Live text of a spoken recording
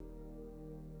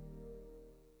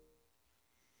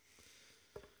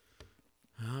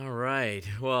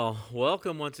right. Well,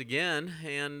 welcome once again.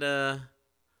 And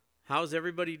how's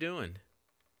everybody doing?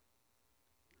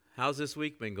 How's this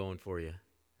week been going for you?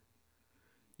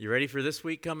 You ready for this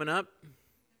week coming up?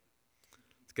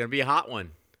 It's going to be a hot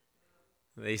one.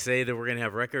 They say that we're going to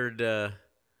have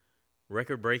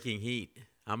record-breaking heat.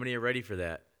 How many are ready for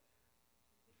that?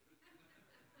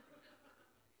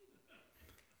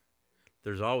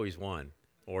 There's always one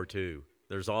or two.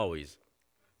 There's always.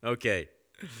 Okay.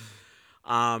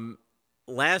 Um,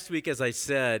 Last week, as I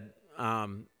said,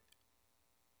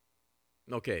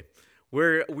 okay,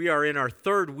 we are in our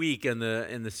third week in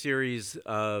the series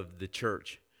of the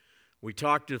church. We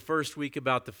talked the first week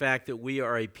about the fact that we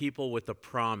are a people with a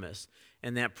promise,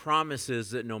 and that promise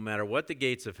is that no matter what the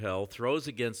gates of hell throws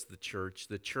against the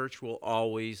church will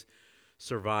always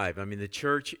survive. I mean, the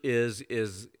church is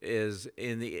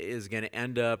going to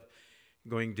end up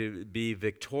going to be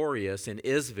victorious and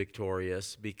is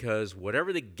victorious because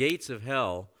whatever the gates of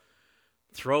hell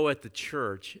throw at the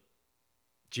church,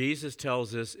 Jesus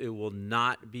tells us it will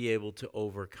not be able to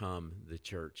overcome the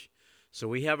church. So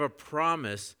we have a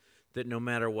promise that no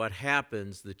matter what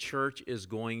happens, the church is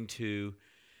going to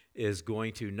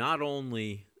not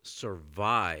only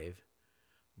survive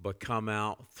but come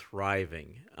out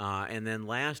thriving. And then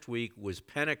last week was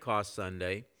Pentecost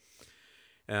Sunday,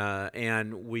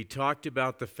 and we talked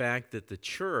about the fact that the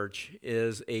church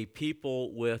is a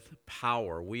people with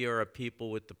power. We are a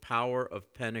people with the power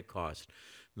of Pentecost.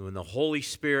 When the Holy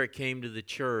Spirit came to the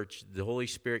church, the Holy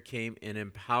Spirit came and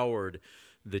empowered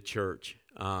the church.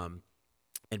 And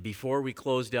before we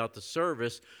closed out the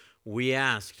service, we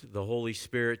asked the Holy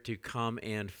Spirit to come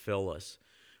and fill us.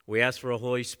 We asked for the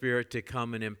Holy Spirit to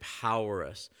come and empower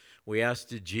us. We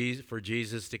asked for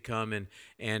Jesus to come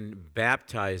and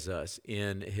baptize us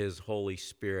in His Holy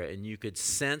Spirit. And you could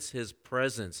sense His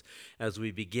presence as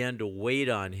we began to wait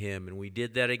on Him. And we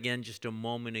did that again just a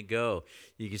moment ago.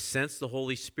 You could sense the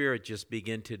Holy Spirit just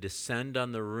begin to descend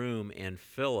on the room and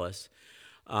fill us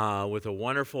with a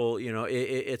wonderful,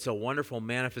 it's a wonderful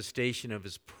manifestation of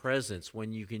His presence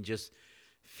when you can just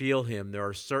feel Him. There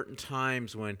are certain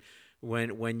times when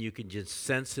you can just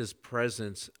sense His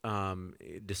presence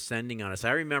descending on us.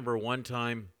 I remember one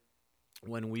time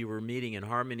when we were meeting in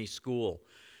Harmony School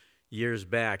years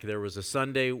back. There was a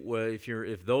Sunday where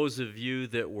if those of you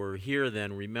that were here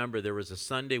then remember, there was a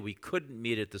Sunday we couldn't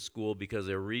meet at the school because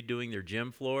they were redoing their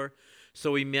gym floor.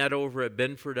 So we met over at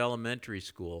Benford Elementary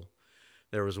School.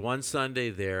 There was one Sunday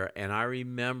there, and I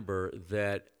remember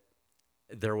that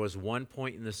there was one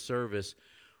point in the service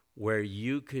where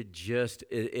you could just,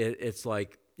 it's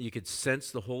like you could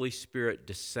sense the Holy Spirit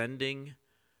descending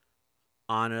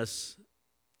on us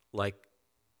like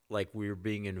we were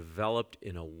being enveloped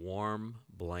in a warm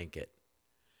blanket.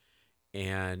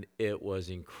 And it was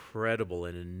incredible.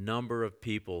 And a number of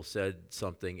people said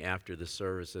something after the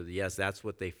service of, yes, that's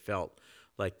what they felt,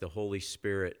 like the Holy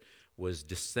Spirit was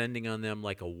descending on them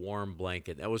like a warm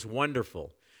blanket. That was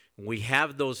wonderful. We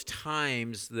have those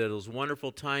times, those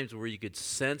wonderful times where you could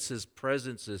sense His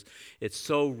presence. It's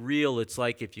so real. It's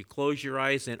like if you close your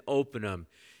eyes and open them,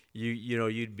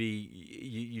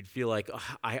 you'd feel like,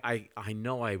 oh, I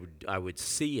know I would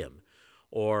see Him,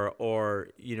 or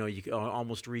you could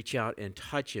almost reach out and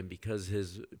touch Him because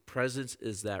His presence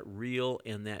is that real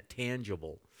and that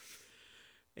tangible.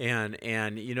 And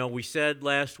we said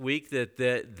last week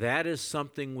that is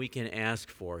something we can ask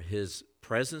for, His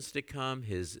presence to come,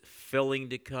 His filling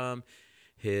to come,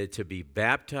 to be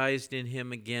baptized in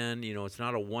Him again. It's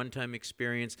not a one-time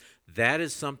experience. That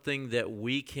is something that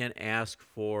we can ask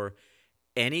for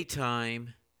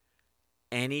anytime,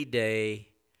 any day,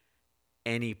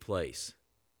 any place.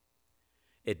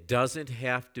 It doesn't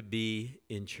have to be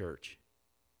in church.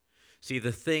 See,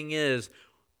 the thing is,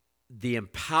 the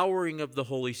empowering of the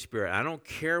Holy Spirit, I don't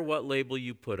care what label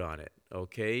you put on it,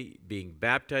 okay? Being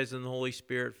baptized in the Holy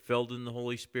Spirit, filled in the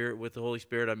Holy Spirit, with the Holy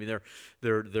Spirit, I mean,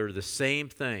 they're the same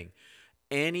thing.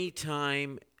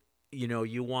 Anytime,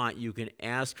 you want, you can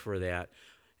ask for that,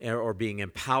 or being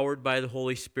empowered by the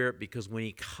Holy Spirit, because when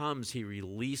He comes, He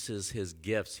releases His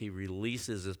gifts. He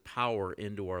releases His power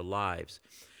into our lives.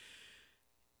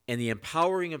 And the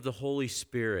empowering of the Holy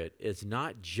Spirit is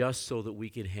not just so that we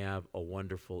can have a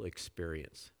wonderful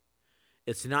experience.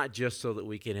 It's not just so that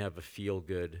we can have a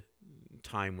feel-good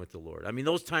time with the Lord. I mean,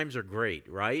 those times are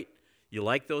great, right? You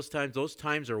like those times? Those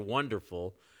times are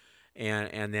wonderful,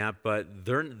 and that, but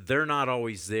they're not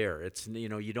always there. It's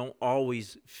you don't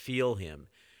always feel Him,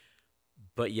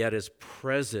 but yet His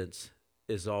presence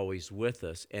is always with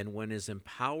us. And when His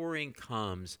empowering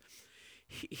comes,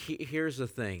 here's the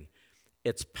thing.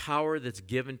 It's power that's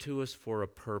given to us for a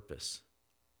purpose.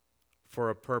 for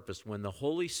a purpose. When the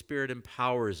Holy Spirit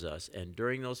empowers us, and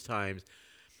during those times,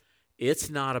 it's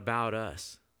not about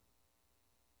us.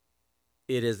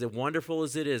 It is, as wonderful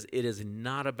as it is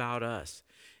not about us.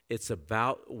 It's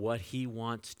about what he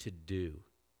wants to do.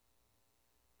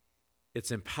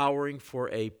 It's empowering for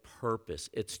a purpose.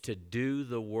 It's to do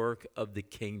the work of the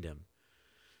kingdom.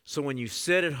 So when you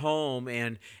sit at home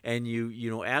and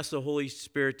you ask the Holy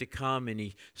Spirit to come and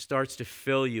he starts to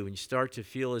fill you and you start to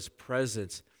feel his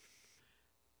presence,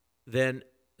 then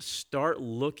start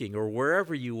looking, or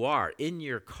wherever you are, in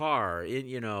your car,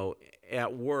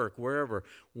 at work, wherever,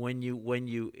 when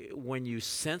you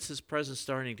sense his presence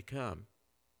starting to come,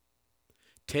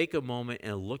 take a moment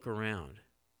and look around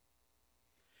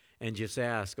and just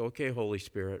ask, okay, Holy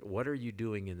Spirit, what are you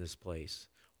doing in this place?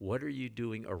 What are you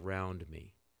doing around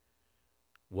me?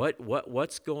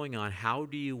 What's going on? How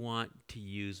do you want to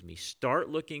use me? Start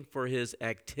looking for his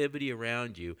activity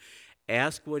around you.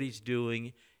 Ask what he's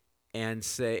doing and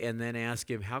then ask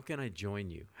him, how can I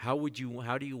join you? How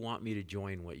do you want me to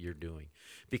join what you're doing?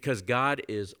 Because God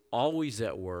is always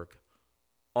at work,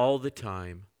 all the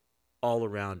time, all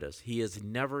around us. He is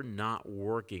never not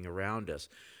working around us.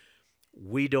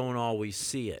 We don't always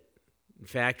see it. In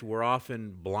fact, we're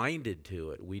often blinded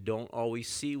to it. We don't always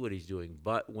see what he's doing.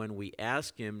 But when we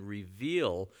ask him,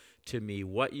 reveal to me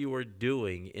what you are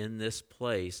doing in this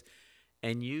place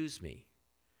and use me,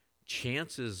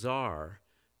 chances are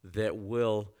that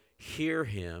we'll hear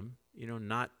him,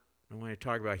 not, when I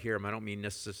talk about hear him, I don't mean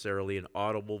necessarily an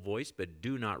audible voice, but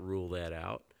do not rule that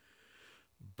out.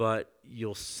 But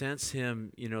you'll sense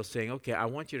him, saying, okay, I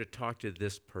want you to talk to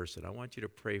this person. I want you to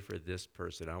pray for this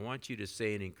person. I want you to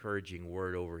say an encouraging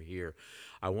word over here.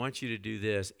 I want you to do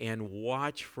this, and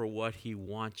watch for what he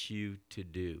wants you to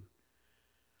do.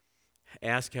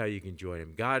 Ask how you can join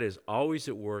him. God is always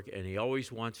at work, and he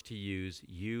always wants to use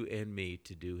you and me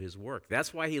to do his work.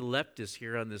 That's why he left us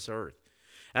here on this earth.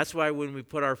 That's why when we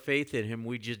put our faith in him,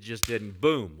 we just didn't,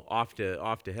 boom, off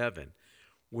to heaven.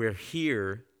 We're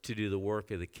here to do the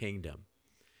work of the kingdom,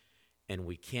 and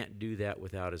we can't do that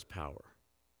without his power.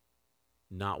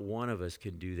 Not one of us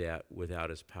can do that without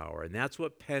his power, and that's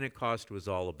what Pentecost was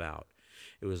all about.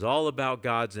 It was all about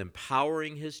God's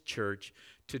empowering his church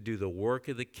to do the work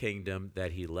of the kingdom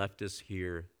that he left us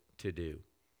here to do.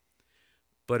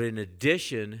 But in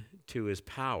addition to his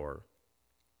power,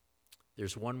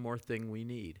 there's one more thing we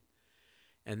need,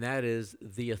 and that is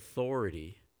the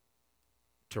authority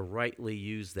to rightly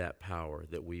use that power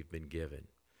that we've been given.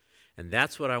 And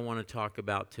that's what I want to talk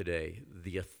about today,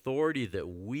 the authority that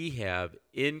we have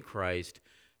in Christ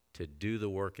to do the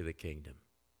work of the kingdom.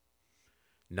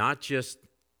 Not just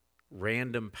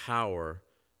random power,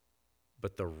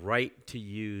 but the right to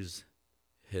use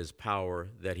his power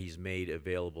that he's made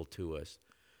available to us.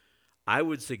 I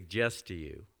would suggest to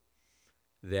you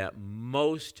that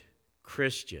most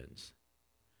Christians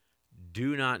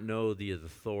do not know the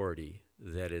authority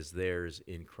that is theirs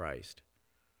in Christ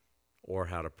or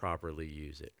how to properly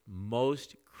use it.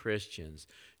 Most Christians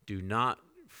do not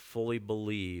fully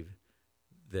believe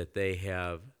that they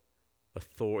have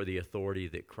the authority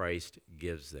that Christ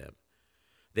gives them.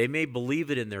 They may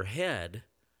believe it in their head,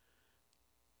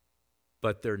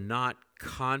 but they're not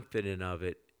confident of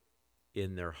it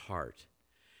in their heart.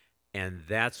 And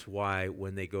that's why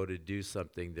when they go to do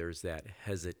something, there's that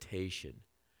hesitation.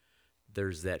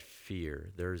 There's that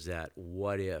fear. There's that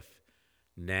what if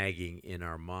nagging in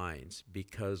our minds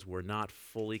because we're not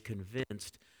fully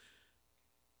convinced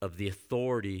of the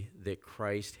authority that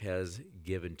Christ has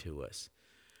given to us.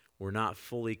 We're not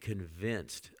fully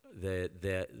convinced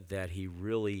that he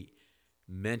really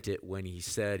meant it when he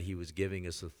said he was giving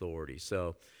us authority.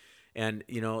 So, and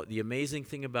the amazing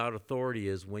thing about authority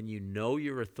is when you know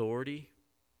your authority,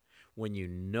 when you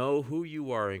know who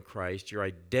you are in Christ, your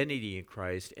identity in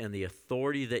Christ, and the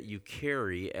authority that you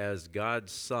carry as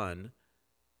God's son,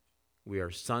 we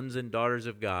are sons and daughters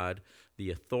of God,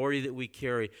 the authority that we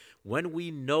carry, when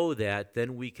we know that,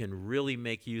 then we can really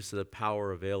make use of the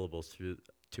power available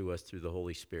to us through the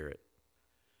Holy Spirit,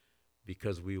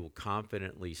 because we will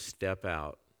confidently step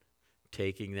out,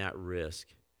 taking that risk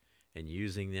and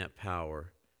using that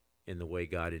power in the way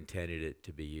God intended it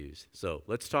to be used. So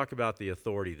let's talk about the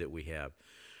authority that we have.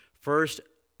 First,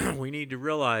 we need to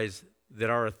realize that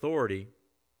our authority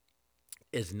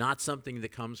is not something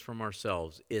that comes from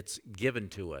ourselves. It's given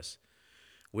to us.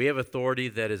 We have authority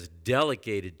that is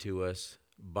delegated to us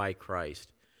by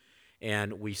Christ.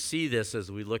 And we see this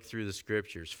as we look through the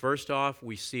scriptures. First off,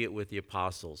 we see it with the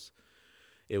apostles.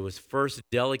 It was first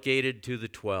delegated to the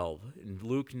 12. In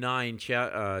Luke 9,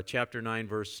 chapter 9,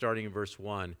 starting in verse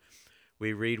 1,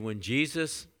 we read, when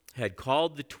Jesus had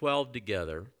called the 12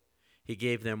 together, He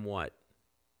gave them what?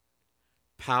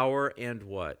 Power and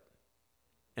what?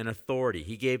 And authority.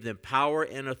 He gave them power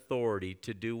and authority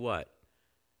to do what?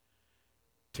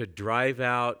 To drive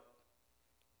out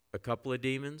a couple of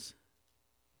demons?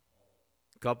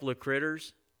 A couple of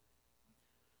critters?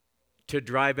 To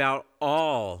drive out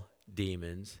all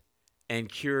demons and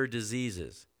cure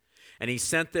diseases. And he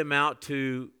sent them out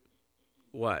to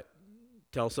what?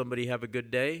 Tell somebody have a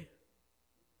good day?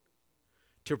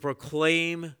 To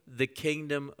proclaim the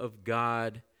kingdom of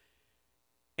God,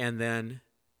 and then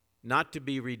not to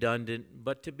be redundant,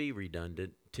 but to be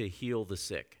redundant, to heal the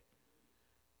sick.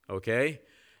 Okay?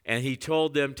 And he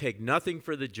told them, take nothing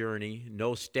for the journey,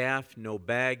 no staff, no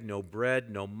bag, no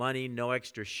bread, no money, no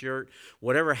extra shirt.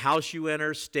 Whatever house you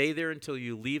enter, stay there until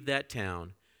you leave that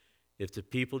town. If the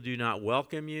people do not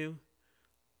welcome you,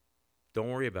 don't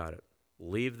worry about it.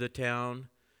 Leave the town,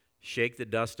 shake the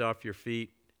dust off your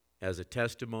feet as a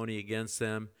testimony against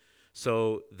them.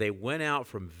 So they went out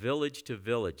from village to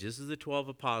village. This is the 12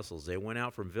 apostles. They went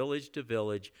out from village to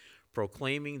village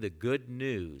proclaiming the good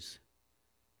news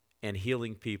and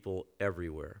healing people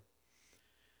everywhere.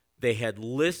 They had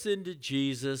listened to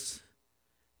Jesus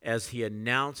as he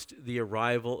announced the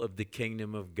arrival of the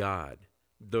kingdom of God.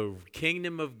 The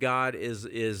kingdom of God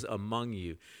is among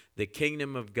you. The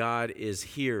kingdom of God is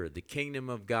here. The kingdom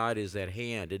of God is at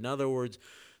hand. In other words,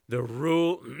 the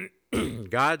rule,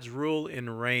 God's rule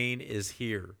and reign is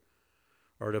here.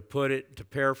 Or to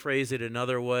paraphrase it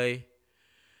another way,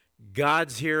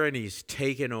 God's here and he's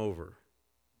taken over.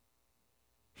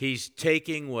 He's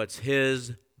taking what's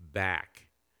his back.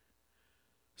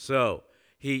 So,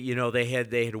 they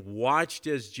had watched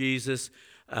as Jesus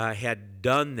had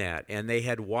done that, and they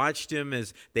had watched him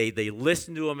as they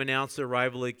listened to him announce the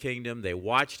arrival of the kingdom. They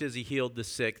watched as he healed the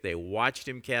sick. They watched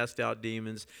him cast out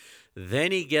demons.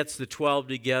 Then he gets the 12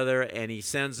 together and he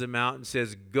sends them out and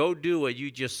says, go do what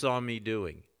you just saw me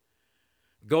doing.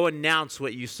 Go announce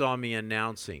what you saw me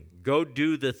announcing. Go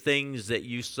do the things that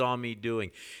you saw me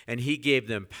doing. And he gave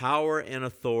them power and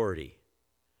authority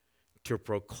to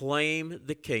proclaim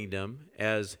the kingdom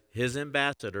as his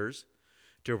ambassadors,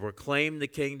 to proclaim the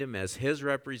kingdom as his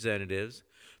representatives,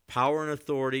 power and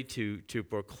authority to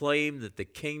proclaim that the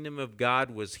kingdom of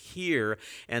God was here,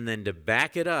 and then to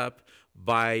back it up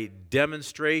by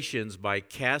demonstrations, by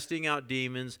casting out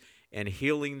demons and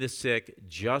healing the sick,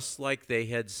 just like they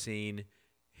had seen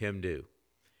him do.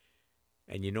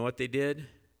 And you know what they did?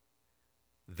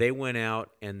 They went out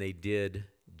and they did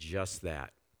just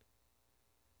that.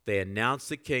 They announced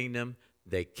the kingdom.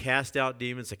 They cast out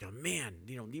demons. Like, oh man,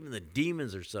 even the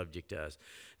demons are subject to us.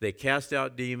 They cast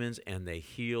out demons and they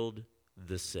healed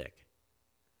the sick.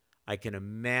 I can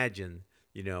imagine,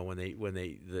 when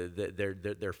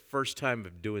their first time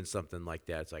of doing something like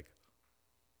that, it's like,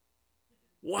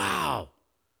 wow,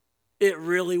 it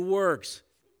really works.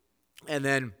 And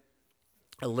then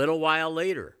a little while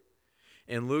later,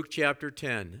 in Luke chapter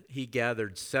 10, he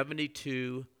gathered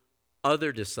 72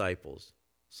 other disciples.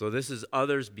 So this is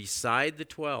others beside the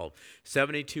 12,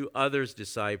 72 others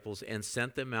disciples, and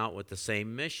sent them out with the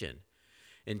same mission.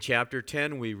 In chapter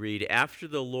 10, we read, after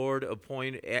this,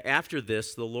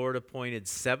 the Lord appointed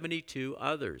 72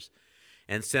 others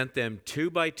and sent them 2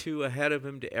 by 2 ahead of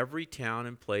him to every town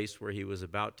and place where he was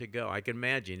about to go. I can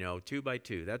imagine, 2 by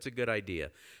 2. That's a good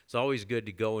idea. It's always good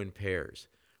to go in pairs.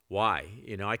 Why?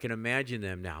 I can imagine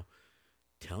them now.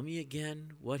 Tell me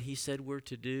again what he said we're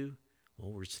to do.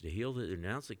 Well, we're to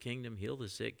announce the kingdom, heal the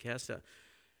sick, cast out.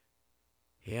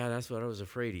 Yeah, that's what I was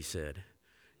afraid he said.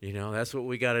 That's what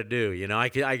we got to do. I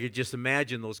could just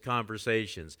imagine those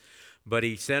conversations. But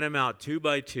he sent them out 2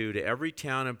 by 2 to every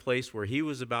town and place where he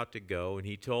was about to go, and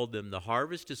he told them, the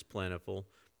harvest is plentiful,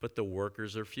 but the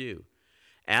workers are few.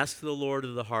 Ask the Lord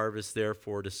of the harvest,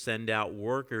 therefore, to send out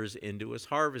workers into his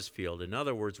harvest field. In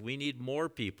other words, we need more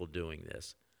people doing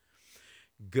this.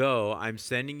 Go, I'm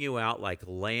sending you out like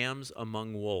lambs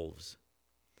among wolves.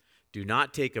 Do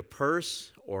not take a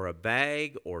purse or a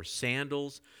bag or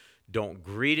sandals. Don't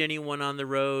greet anyone on the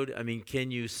road. Can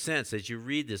you sense, as you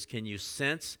read this, can you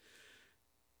sense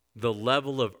the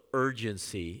level of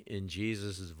urgency in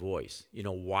Jesus' voice?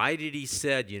 Why did he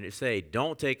say,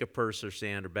 don't take a purse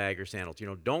or bag or sandals.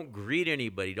 Don't greet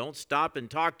anybody. Don't stop and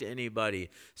talk to anybody.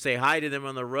 Say hi to them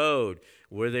on the road.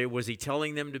 Was he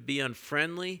telling them to be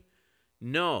unfriendly?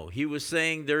 No, he was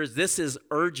saying this is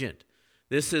urgent.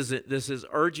 This is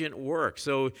urgent work.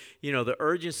 So, the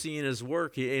urgency in his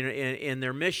work, in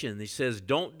their mission, he says,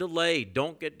 don't delay,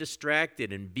 don't get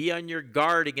distracted, and be on your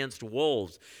guard against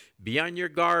wolves. Be on your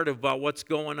guard about what's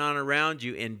going on around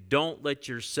you, and don't let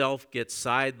yourself get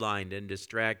sidelined and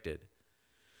distracted.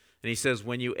 And he says,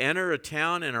 when you enter a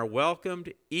town and are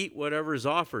welcomed, eat whatever is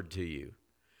offered to you.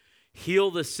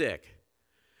 Heal the sick.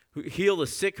 Heal the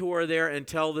sick who are there and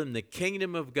tell them the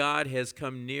kingdom of God has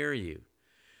come near you.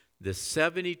 The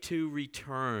 72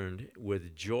 returned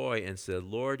with joy and said,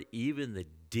 Lord, even the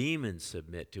demons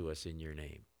submit to us in your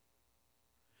name.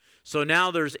 So now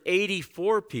there's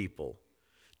 84 people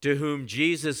to whom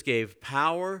Jesus gave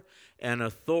power and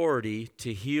authority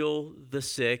to heal the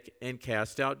sick and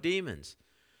cast out demons.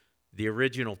 The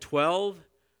original 12,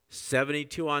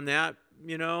 72 on that,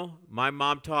 my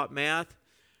mom taught math.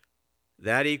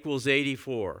 That equals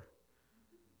 84.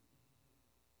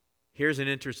 Here's an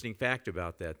interesting fact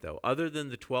about that, though. Other than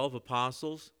the 12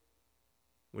 apostles,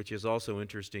 which is also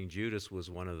interesting, Judas was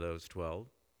one of those 12.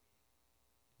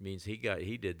 Means he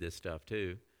did this stuff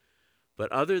too.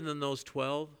 But other than those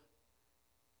 12,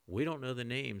 we don't know the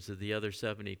names of the other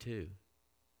 72.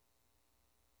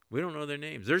 We don't know their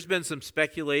names. There's been some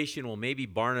speculation, well, maybe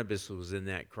Barnabas was in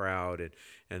that crowd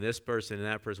and this person and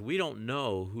that person. We don't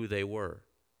know who they were.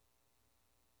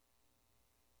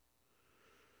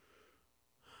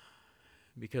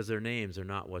 Because their names are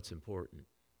not what's important.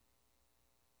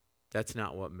 That's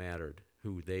not what mattered,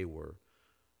 who they were.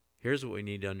 Here's what we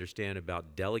need to understand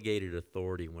about delegated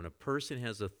authority. When a person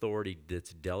has authority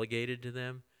that's delegated to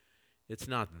them, it's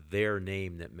not their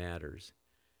name that matters.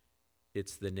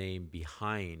 It's the name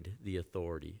behind the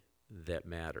authority that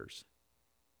matters.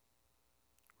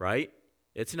 Right?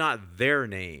 It's not their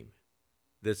name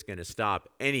that's going to stop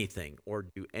anything or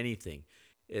do anything.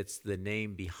 It's the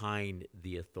name behind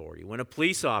the authority. When a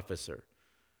police officer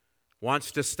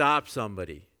wants to stop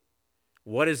somebody,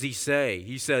 what does he say?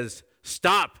 He says,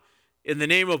 stop in the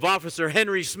name of Officer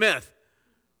Henry Smith.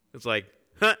 It's like,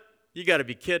 you got to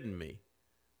be kidding me.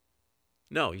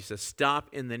 No, he says, stop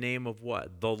in the name of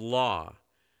what? The law.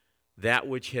 That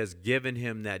which has given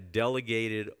him that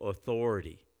delegated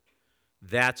authority.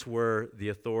 That's where the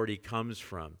authority comes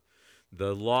from.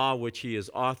 The law which he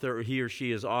or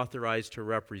she is authorized to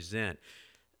represent.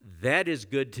 That is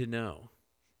good to know,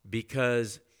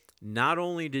 because not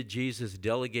only did Jesus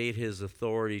delegate his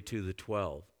authority to the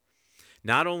 12,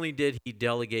 not only did he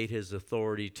delegate his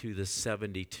authority to the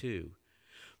 72,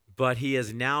 but he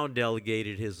has now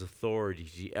delegated his authority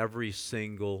to every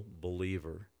single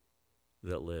believer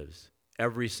that lives.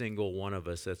 Every single one of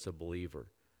us that's a believer.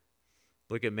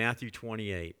 Look at Matthew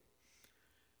 28.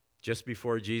 Just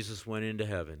before Jesus went into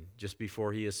heaven, just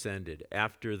before he ascended,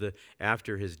 after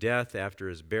his death, after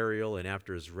his burial, and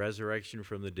after his resurrection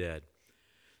from the dead,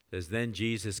 it says, then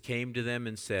Jesus came to them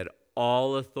and said,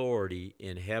 all authority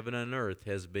in heaven and earth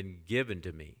has been given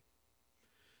to me.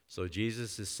 So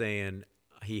Jesus is saying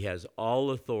he has all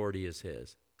authority as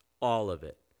his, all of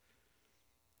it.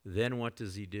 Then what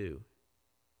does he do?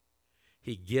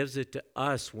 He gives it to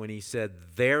us when he said,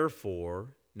 therefore.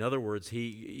 In other words,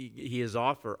 he is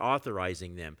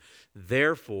authorizing them.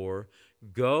 Therefore,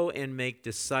 go and make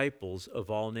disciples of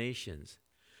all nations,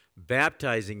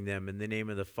 baptizing them in the name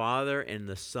of the Father and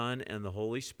the Son and the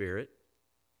Holy Spirit,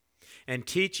 and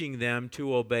teaching them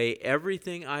to obey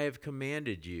everything I have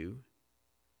commanded you.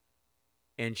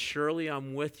 And surely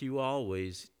I'm with you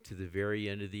always to the very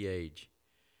end of the age.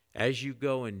 As you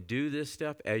go and do this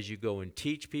stuff, as you go and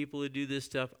teach people to do this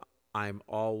stuff, I'm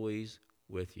always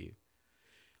with you.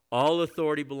 All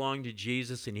authority belonged to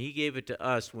Jesus, and he gave it to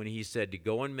us when he said to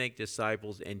go and make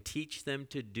disciples and teach them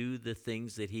to do the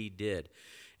things that he did.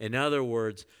 In other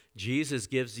words, Jesus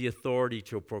gives the authority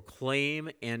to proclaim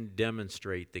and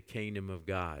demonstrate the kingdom of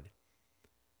God.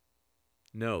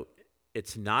 Note,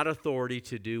 it's not authority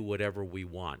to do whatever we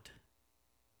want.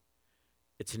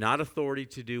 It's not authority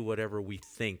to do whatever we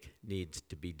think needs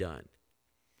to be done.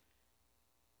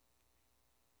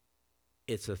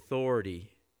 It's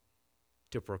authority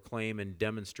to proclaim and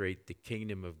demonstrate the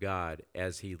kingdom of God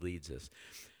as he leads us.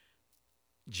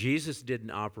 Jesus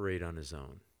didn't operate on his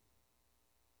own.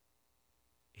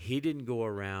 He didn't go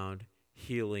around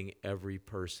healing every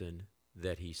person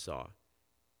that he saw.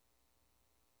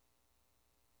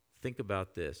 Think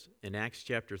about this. In Acts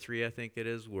chapter 3, I think it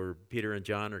is, where Peter and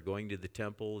John are going to the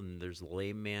temple and there's a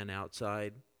lame man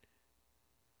outside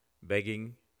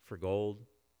begging for gold.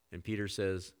 And Peter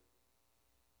says,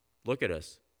 look at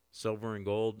us. Silver and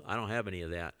gold, I don't have any of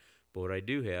that. But what I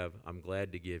do have, I'm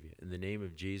glad to give you. In the name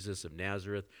of Jesus of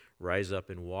Nazareth, rise up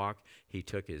and walk. He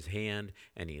took his hand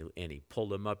and he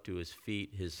pulled him up to his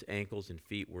feet. His ankles and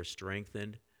feet were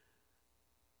strengthened.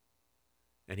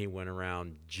 And he went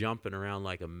around jumping around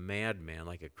like a madman,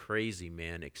 like a crazy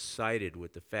man, excited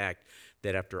with the fact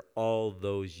that after all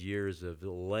those years of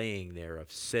laying there,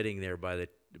 of sitting there by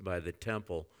the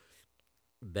temple,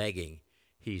 begging,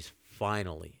 he's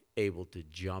finally able to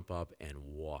jump up and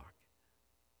walk.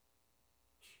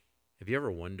 Have you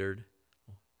ever wondered,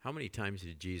 how many times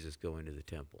did Jesus go into the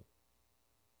temple?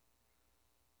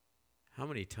 How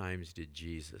many times did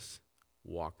Jesus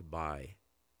walk by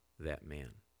that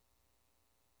man?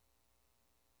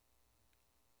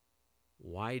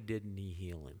 Why didn't he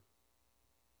heal him?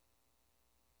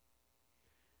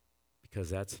 Because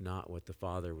that's not what the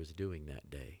Father was doing that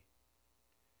day.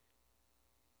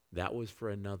 That was for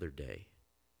another day.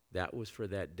 That was for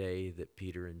that day that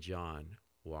Peter and John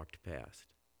walked past.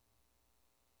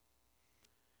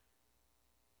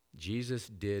 Jesus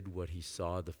did what he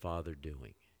saw the Father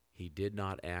doing. He did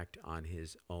not act on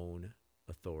his own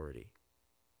authority.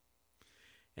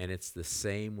 And it's the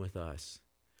same with us.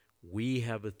 We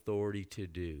have authority to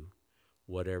do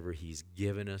whatever he's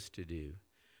given us to do.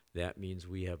 That means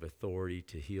we have authority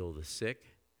to heal the sick.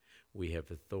 We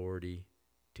have authority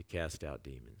to cast out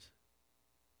demons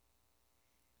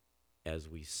as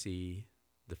we see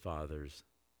the Father's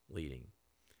leading.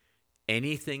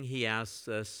 Anything he asks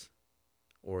us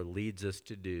or leads us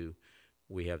to do,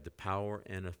 we have the power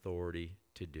and authority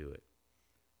to do it.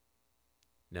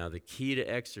 Now, the key to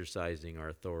exercising our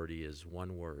authority is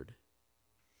one word: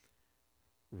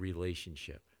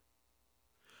 relationship.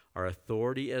 Our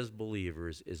authority as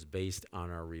believers is based on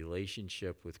our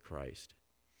relationship with Christ.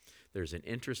 There's an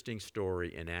interesting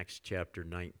story in Acts chapter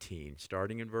 19.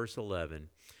 Starting in verse 11,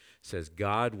 says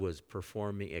God was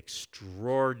performing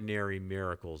extraordinary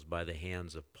miracles by the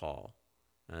hands of Paul.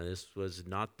 Now, this was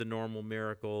not the normal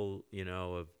miracle,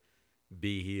 of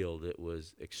be healed. It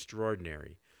was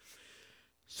extraordinary.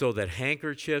 So that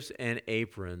handkerchiefs and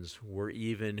aprons were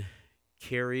even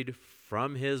carried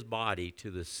from his body to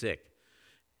the sick.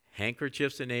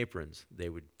 Handkerchiefs and aprons. They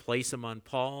would place them on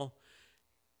Paul,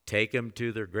 take him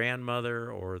to their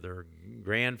grandmother or their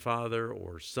grandfather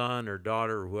or son or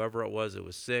daughter or whoever it was that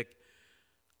was sick,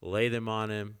 lay them on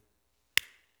him,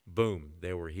 boom,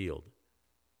 they were healed.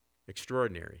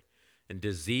 Extraordinary. And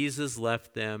diseases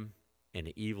left them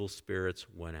and evil spirits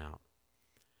went out.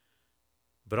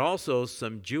 But also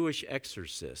some Jewish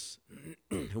exorcists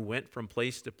who went from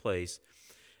place to place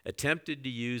attempted to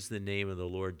use the name of the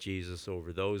Lord Jesus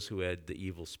over those who had the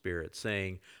evil spirit,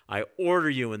 saying, I order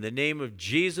you in the name of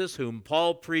Jesus whom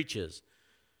Paul preaches.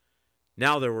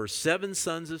 Now there were 7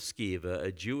 sons of Sceva,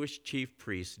 a Jewish chief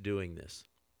priest, doing this.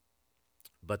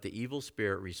 But the evil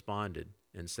spirit responded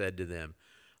and said to them,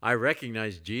 I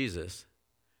recognize Jesus,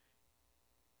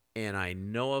 and I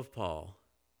know of Paul,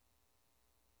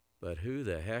 but who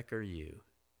the heck are you?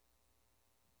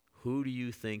 Who do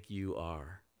you think you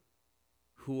are?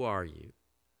 Who are you?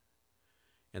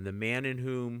 And the man in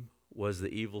whom was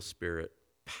the evil spirit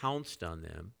pounced on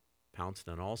them, pounced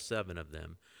on all 7 of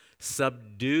them,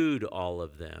 subdued all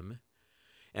of them,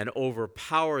 and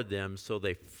overpowered them, so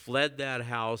they fled that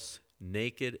house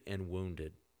naked and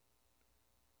wounded.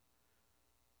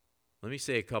 Let me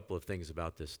say a couple of things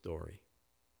about this story.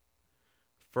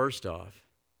 First off,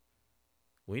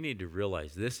 we need to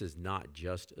realize this is not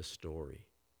just a story.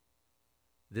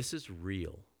 This is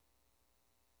real.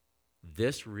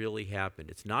 This really happened.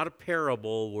 It's not a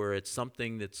parable where it's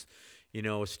something that's,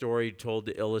 a story told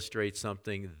to illustrate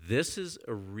something. This is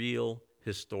a real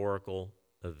historical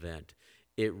event.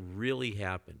 It really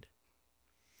happened.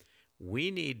 We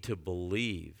need to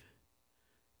believe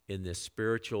in this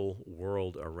spiritual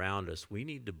world around us. We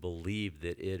need to believe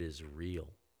that it is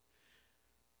real.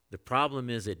 The problem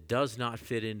is it does not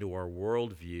fit into our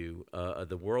worldview,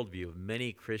 the worldview of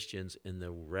many Christians in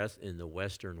the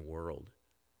Western world.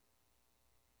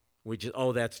 We just,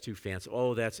 that's too fancy.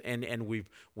 And we've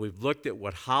looked at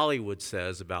what Hollywood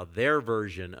says about their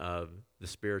version of the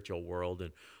spiritual world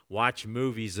and watch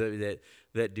movies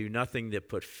that do nothing that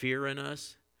put fear in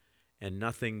us and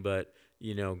nothing but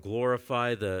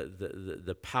glorify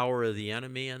the power of the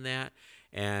enemy in that.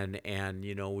 And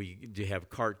we do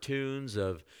have cartoons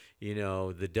of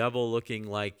the devil looking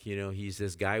like he's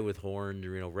this guy with horns,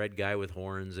 red guy with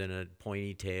horns and a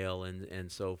pointy tail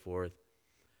and so forth.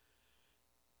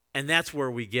 And that's where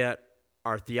we get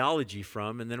our theology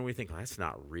from, and then we think, that's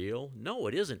not real. No,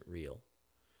 it isn't real.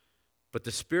 But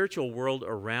the spiritual world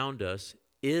around us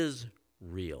is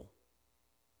real.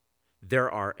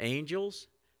 There are angels,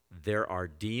 there are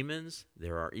demons,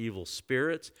 there are evil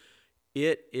spirits.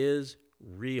 It is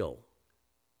real.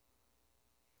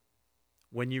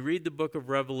 When you read the book of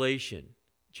Revelation,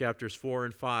 chapters 4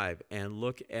 and 5, and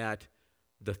look at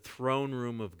the throne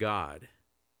room of God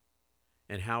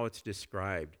and how it's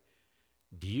described,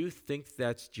 do you think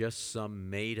that's just some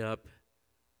made up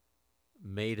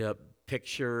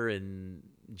picture in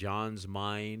John's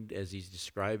mind as he's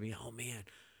describing, oh man,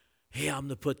 hey, I'm going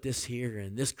to put this here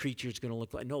and this creature is going to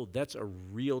look like. No, that's a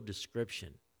real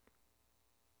description.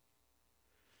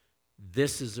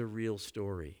 This is a real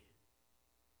story.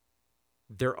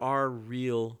 There are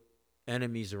real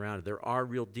enemies around it. There are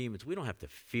real demons. We don't have to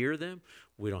fear them.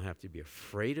 We don't have to be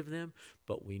afraid of them,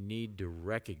 but we need to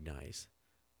recognize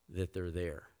that they're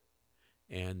there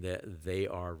and that they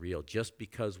are real. Just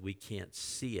because we can't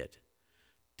see it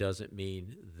doesn't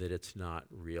mean that it's not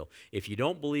real. If you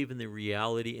don't believe in the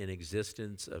reality and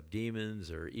existence of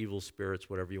demons or evil spirits,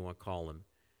 whatever you want to call them,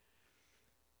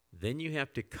 then you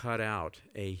have to cut out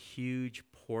a huge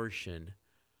portion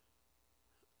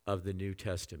of the New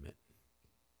Testament.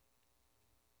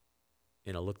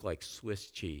 And it'll look like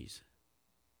Swiss cheese.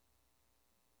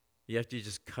 You have to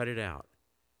just cut it out.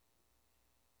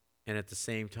 And at the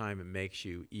same time, it makes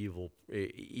you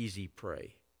easy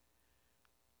prey.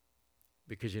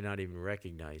 Because you're not even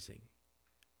recognizing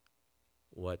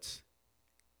what's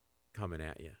coming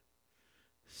at you.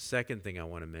 Second thing I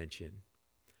want to mention,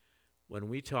 when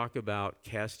we talk about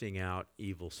casting out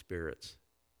evil spirits,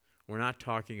 we're not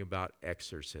talking about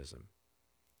exorcism.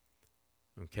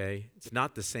 Okay? It's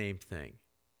not the same thing.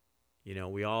 You know,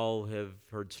 we all have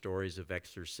heard stories of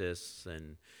exorcists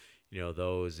and, you know,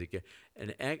 those.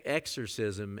 An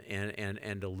exorcism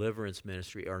and deliverance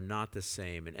ministry are not the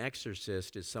same. An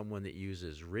exorcist is someone that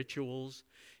uses rituals,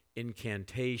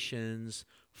 incantations,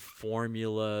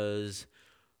 formulas,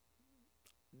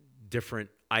 different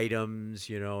items,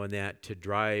 you know, and that to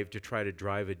try to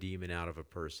drive a demon out of a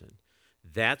person.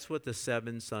 That's what the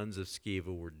 7 sons of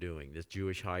Sceva were doing, this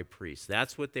Jewish high priest.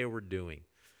 That's what they were doing.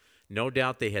 No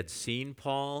doubt they had seen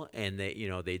Paul, and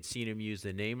they'd seen him use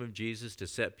the name of Jesus to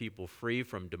set people free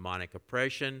from demonic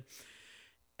oppression.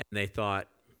 And they thought,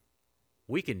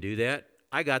 we can do that.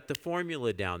 I got the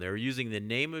formula down. They were using the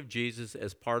name of Jesus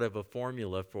as part of a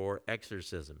formula for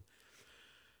exorcism.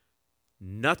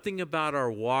 Nothing about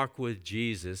our walk with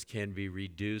Jesus can be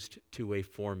reduced to a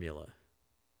formula.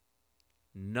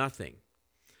 Nothing.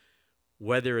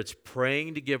 Whether it's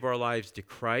praying to give our lives to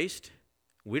Christ,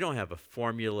 we don't have a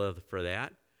formula for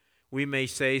that. We may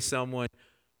say someone,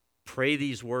 pray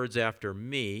these words after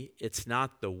me. It's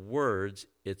not the words,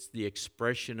 it's the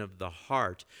expression of the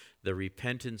heart, the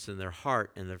repentance in their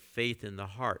heart and their faith in the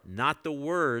heart. Not the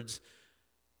words,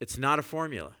 it's not a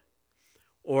formula.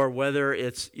 Or whether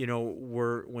it's,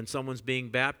 when someone's being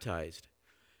baptized.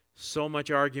 So much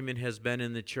argument has been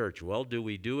in the church. Well, do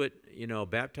we do it,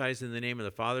 baptize in the name of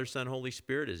the Father, Son, Holy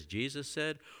Spirit, as Jesus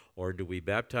said? Or do we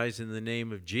baptize in the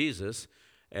name of Jesus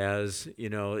as,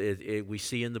 we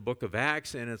see in the book of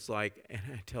Acts? And it's like, and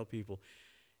I tell people,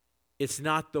 it's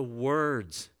not the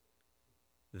words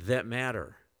that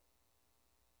matter.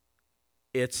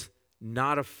 It's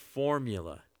not a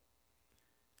formula.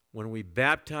 When we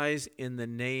baptize in the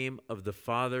name of the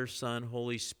Father, Son,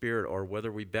 Holy Spirit, or whether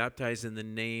we baptize in the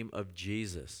name of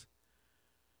Jesus,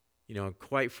 and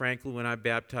quite frankly, when I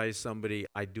baptize somebody,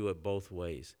 I do it both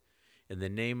ways. In the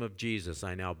name of Jesus,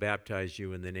 I now baptize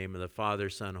you in the name of the Father,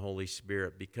 Son, Holy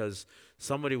Spirit, because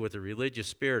somebody with a religious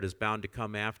spirit is bound to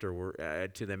come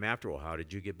to them after, well, how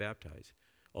did you get baptized?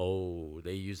 Oh,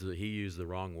 he used the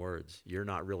wrong words. You're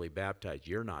not really baptized.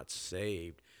 You're not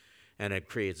saved. And it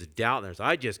creates doubt. And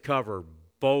I just cover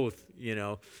both,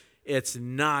 It's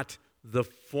not the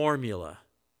formula.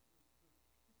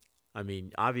 I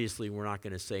mean, obviously, we're not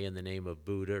going to say in the name of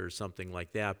Buddha or something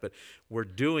like that, but we're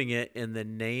doing it in the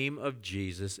name of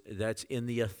Jesus. That's in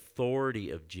the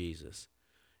authority of Jesus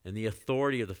and the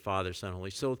authority of the Father, Son, Holy.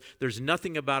 So there's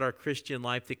nothing about our Christian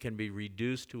life that can be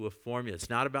reduced to a formula. It's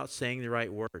not about saying the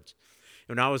right words.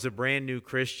 When I was a brand new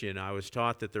Christian, I was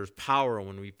taught that there's power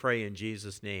when we pray in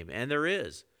Jesus' name, and there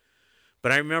is.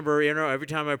 But I remember, every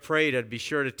time I prayed, I'd be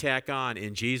sure to tack on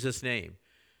in Jesus' name.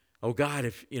 Oh God,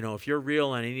 if you're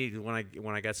real and I need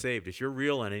when I got saved, if you're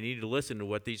real and I need to listen to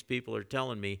what these people are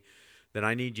telling me, then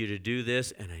I need you to do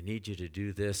this and I need you to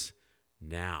do this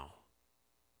now.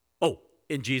 Oh,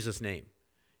 in Jesus' name.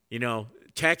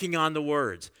 Tacking on the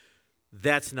words.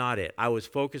 That's not it. I was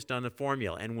focused on the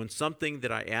formula. And when something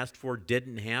that I asked for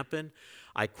didn't happen,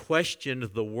 I questioned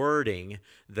the wording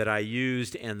that I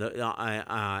used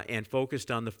and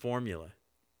focused on the formula.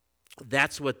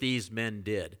 That's what these men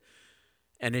did.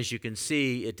 And as you can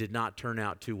see, it did not turn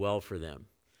out too well for them.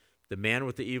 The man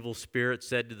with the evil spirit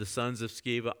said to the sons of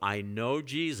Sceva, I know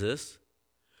Jesus.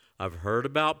 I've heard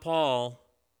about Paul,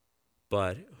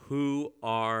 but who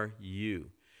are you?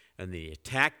 And they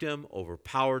attacked him,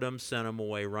 overpowered him, sent him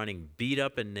away running, beat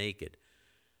up and naked,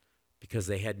 because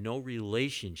they had no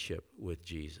relationship with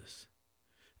Jesus.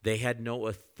 They had no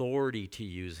authority to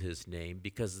use his name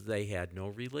because they had no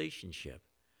relationship.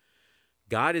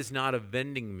 God is not a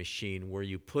vending machine where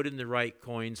you put in the right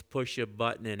coins, push a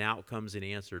button, and out comes an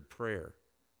answered prayer.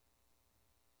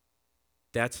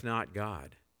 That's not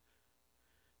God.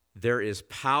 There is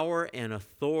power and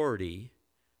authority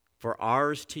for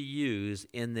ours to use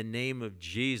in the name of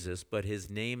Jesus, but his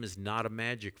name is not a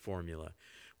magic formula.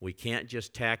 We can't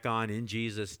just tack on in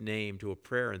Jesus' name to a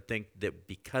prayer and think that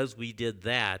because we did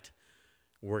that,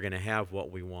 we're going to have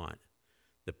what we want.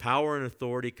 The power and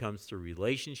authority comes through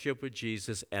relationship with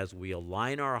Jesus as we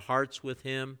align our hearts with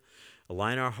him,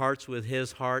 align our hearts with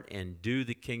his heart, and do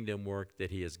the kingdom work that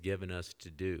he has given us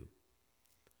to do.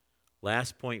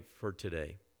 Last point for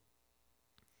today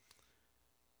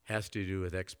has to do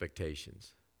with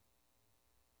expectations.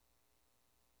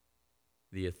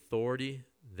 The authority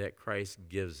that Christ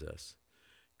gives us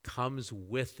comes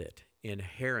with it,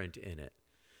 inherent in it,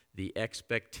 the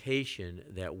expectation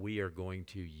that we are going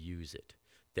to use it,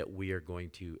 that we are going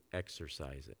to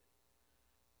exercise it.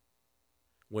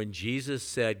 When Jesus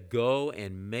said, "Go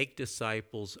and make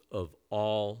disciples of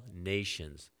all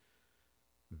nations,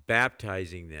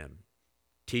 baptizing them,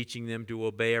 teaching them to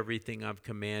obey everything I've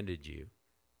commanded you,"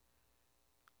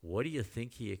 what do you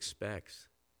think he expects?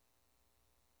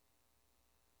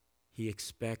 He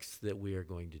expects that we are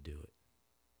going to do it.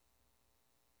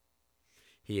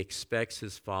 He expects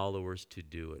his followers to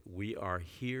do it. We are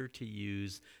here to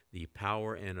use the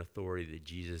power and authority that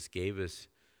Jesus gave us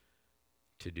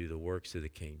to do the works of the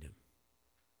kingdom.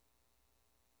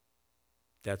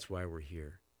 That's why we're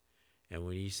here. And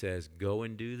when he says, "Go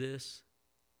and do this,"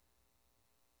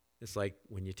 it's like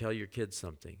when you tell your kids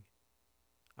something.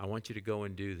 I want you to go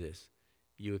and do this.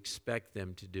 You expect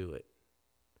them to do it.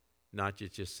 Not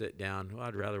just sit down,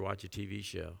 "I'd rather watch a TV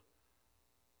show."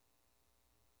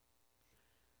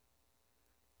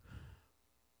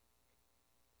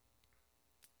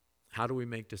 How do we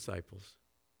make disciples?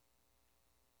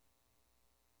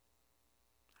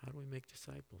 How do we make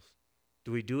disciples?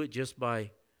 Do we do it just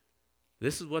by,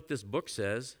 this is what this book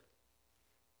says.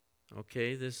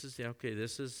 This is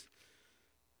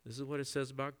what it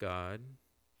says about God.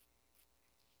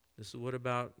 This is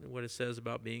what it says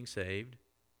about being saved.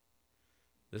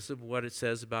 This is what it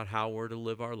says about how we're to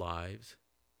live our lives.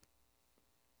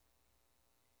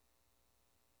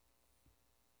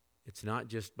 It's not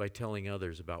just by telling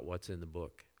others about what's in the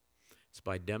book. It's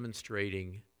by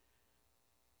demonstrating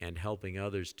and helping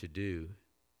others to do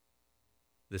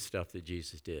the stuff that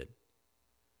Jesus did.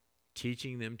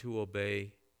 Teaching them to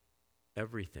obey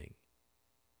everything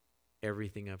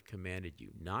I've commanded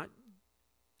you. Not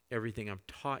everything I've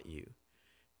taught you,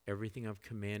 everything I've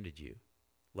commanded you.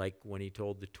 Like when he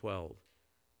told the 12,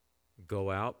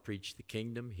 "Go out, preach the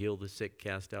kingdom, heal the sick,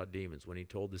 cast out demons." When he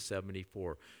told the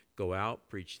 74, "Go out,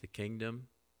 preach the kingdom,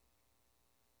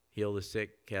 heal the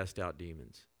sick, cast out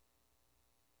demons."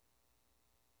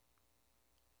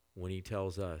 When he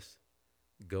tells us,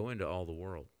 "Go into all the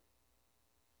world,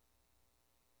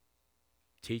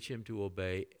 teach him to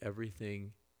obey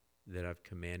everything that I've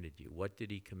commanded you." What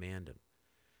did he command him?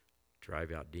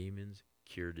 Drive out demons,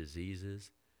 cure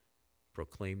diseases,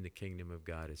 proclaim the kingdom of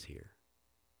God is here.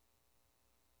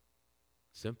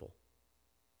 Simple.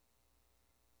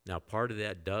 Now, part of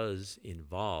that does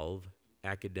involve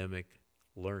academic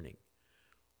learning.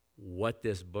 What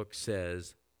this book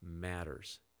says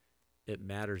matters. It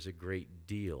matters a great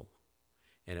deal.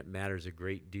 And it matters a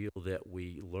great deal that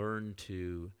we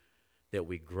that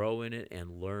we grow in it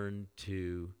and learn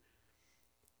to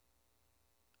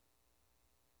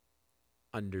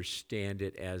understand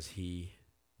it as he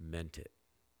meant it.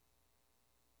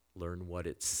 Learn what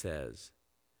it says.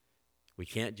 We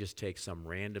can't just take some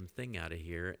random thing out of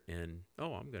here and,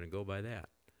 I'm going to go by that.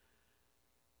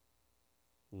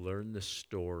 Learn the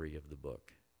story of the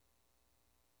book.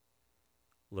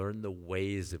 Learn the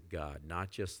ways of God, not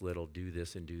just little do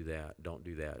this and do that, don't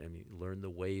do that. Learn the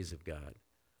ways of God.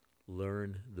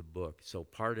 Learn the book. So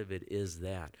part of it is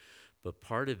that, but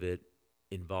part of it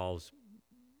involves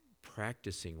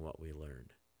practicing what we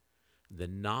learned. The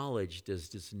knowledge does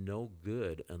just no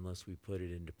good unless we put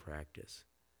it into practice.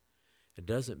 It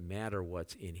doesn't matter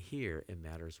what's in here, it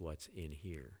matters what's in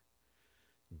here.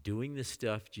 Doing the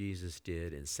stuff Jesus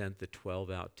did and sent the 12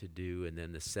 out to do and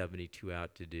then the 72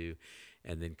 out to do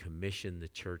and then commissioned the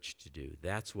church to do.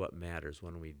 That's what matters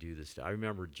when we do this stuff. I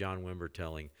remember John Wimber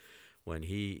telling when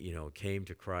he, came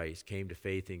to Christ, came to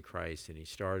faith in Christ, and he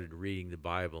started reading the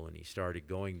Bible and he started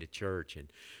going to church,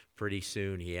 and pretty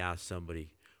soon he asked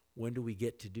somebody, "When do we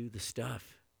get to do the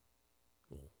stuff?"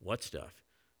 "Well, what stuff?"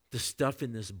 "The stuff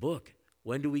in this book.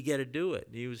 When do we get to do it?"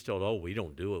 And he was told, "We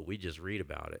don't do it. We just read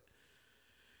about it."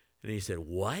 And he said,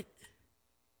 "What?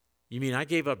 You mean I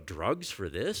gave up drugs for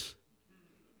this?"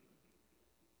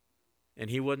 And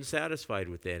he wasn't satisfied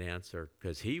with that answer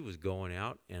because he was going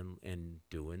out and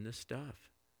doing the stuff.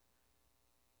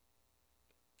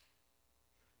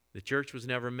 The church was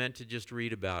never meant to just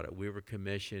read about it. We were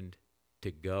commissioned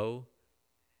to go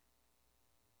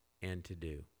and to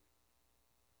do.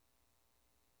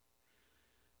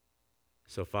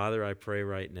 So, Father, I pray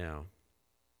right now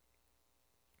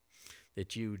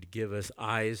that you'd give us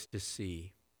eyes to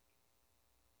see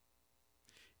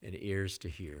and ears to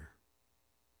hear.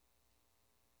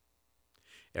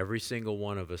 Every single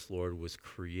one of us, Lord, was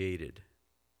created.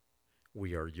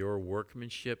 We are your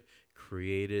workmanship,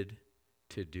 created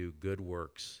to do good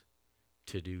works,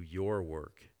 to do your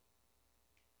work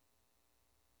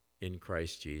in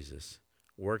Christ Jesus.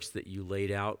 Works that you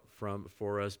laid out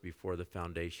for us before the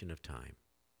foundation of time.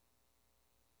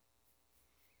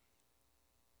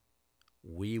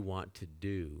 We want to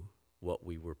do what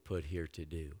we were put here to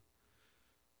do.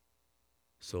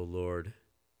 So, Lord,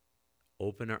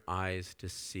 open our eyes to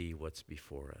see what's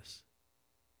before us.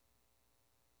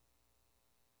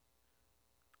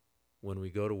 When we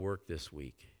go to work this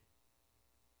week,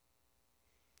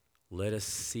 let us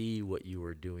see what you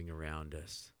are doing around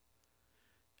us.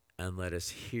 And let us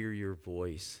hear your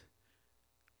voice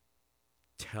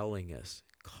telling us,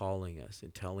 calling us,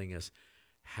 and telling us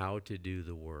how to do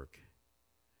the work.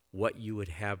 What you would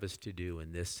have us to do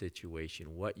in this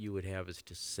situation. What you would have us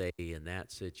to say in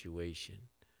that situation.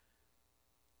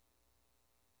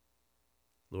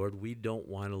 Lord, we don't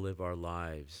want to live our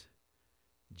lives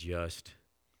just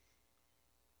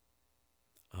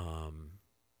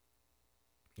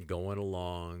going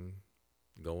along,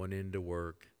 going into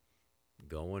work,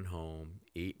 going home,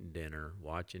 eating dinner,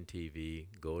 watching TV,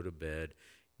 go to bed,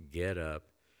 get up,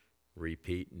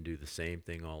 repeat and do the same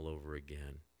thing all over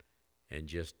again, and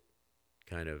just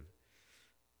kind of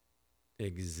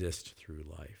exist through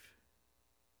life.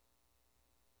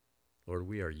 Lord,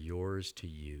 we are yours to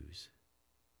use.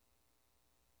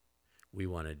 We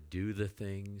want to do the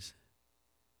things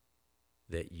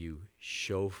that you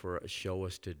show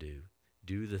us to do.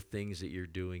 Do the things that you're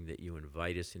doing that you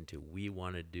invite us into. We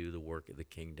want to do the work of the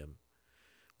kingdom.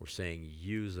 We're saying,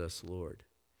 use us, Lord.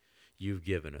 You've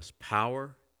given us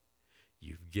power.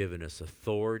 You've given us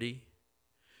authority.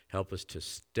 Help us to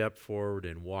step forward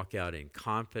and walk out in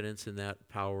confidence in that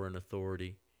power and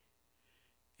authority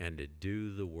and to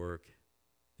do the work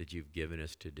that you've given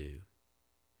us to do.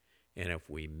 And if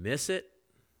we miss it,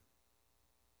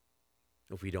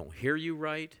 if we don't hear you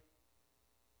right,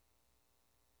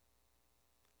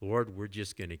 Lord, we're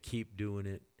just going to keep doing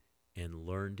it and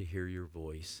learn to hear your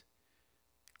voice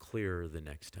clearer the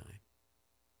next time.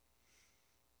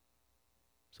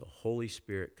 So, Holy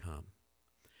Spirit, come.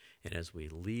 And as we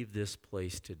leave this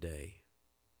place today,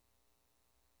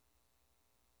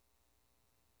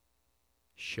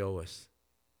 show us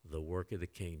the work of the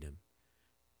kingdom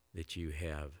that you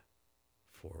have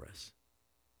for us.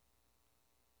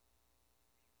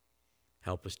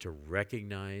 Help us to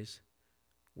recognize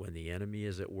when the enemy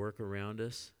is at work around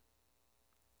us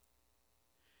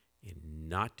and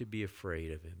not to be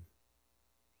afraid of him,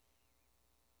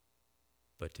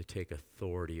 but to take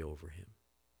authority over him.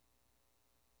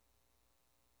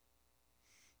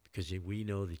 Because we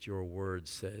know that your word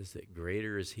says that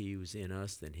greater is he who's in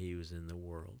us than he who's in the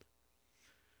world.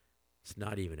 It's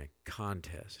not even a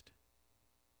contest.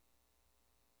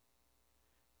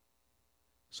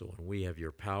 So when we have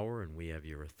your power and we have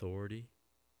your authority,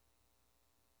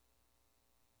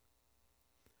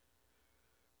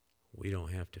 we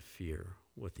don't have to fear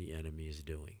what the enemy is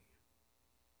doing.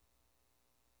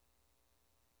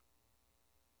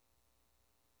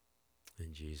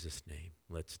 In Jesus' name,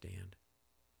 let's stand.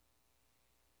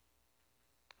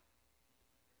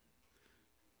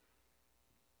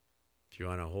 If you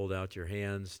want to hold out your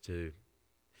hands there's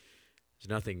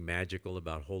nothing magical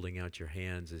about holding out your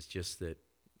hands. It's just that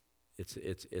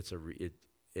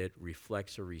it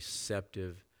reflects a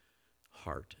receptive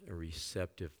heart, a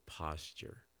receptive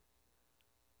posture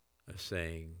of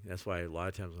saying, that's why a lot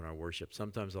of times when I worship,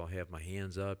 sometimes I'll have my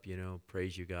hands up,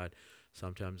 praise you, God.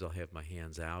 Sometimes I'll have my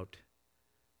hands out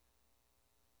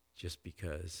just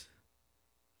because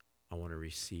I want to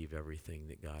receive everything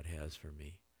that God has for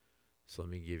me. So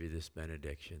let me give you this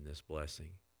benediction, this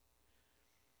blessing.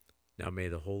 Now may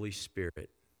the Holy Spirit,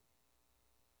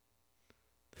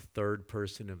 the third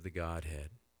person of the Godhead,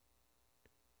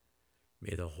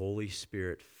 may the Holy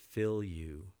Spirit fill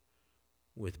you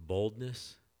with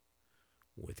boldness,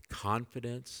 with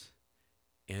confidence,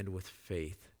 and with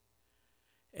faith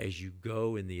as you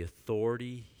go in the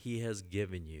authority he has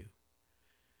given you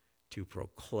to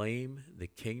proclaim the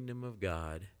kingdom of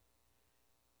God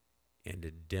and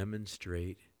to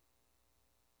demonstrate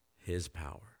his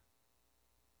power.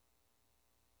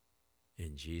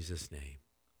 In Jesus' name,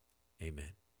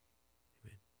 amen.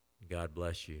 Amen. God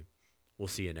bless you. We'll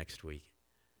see you next week.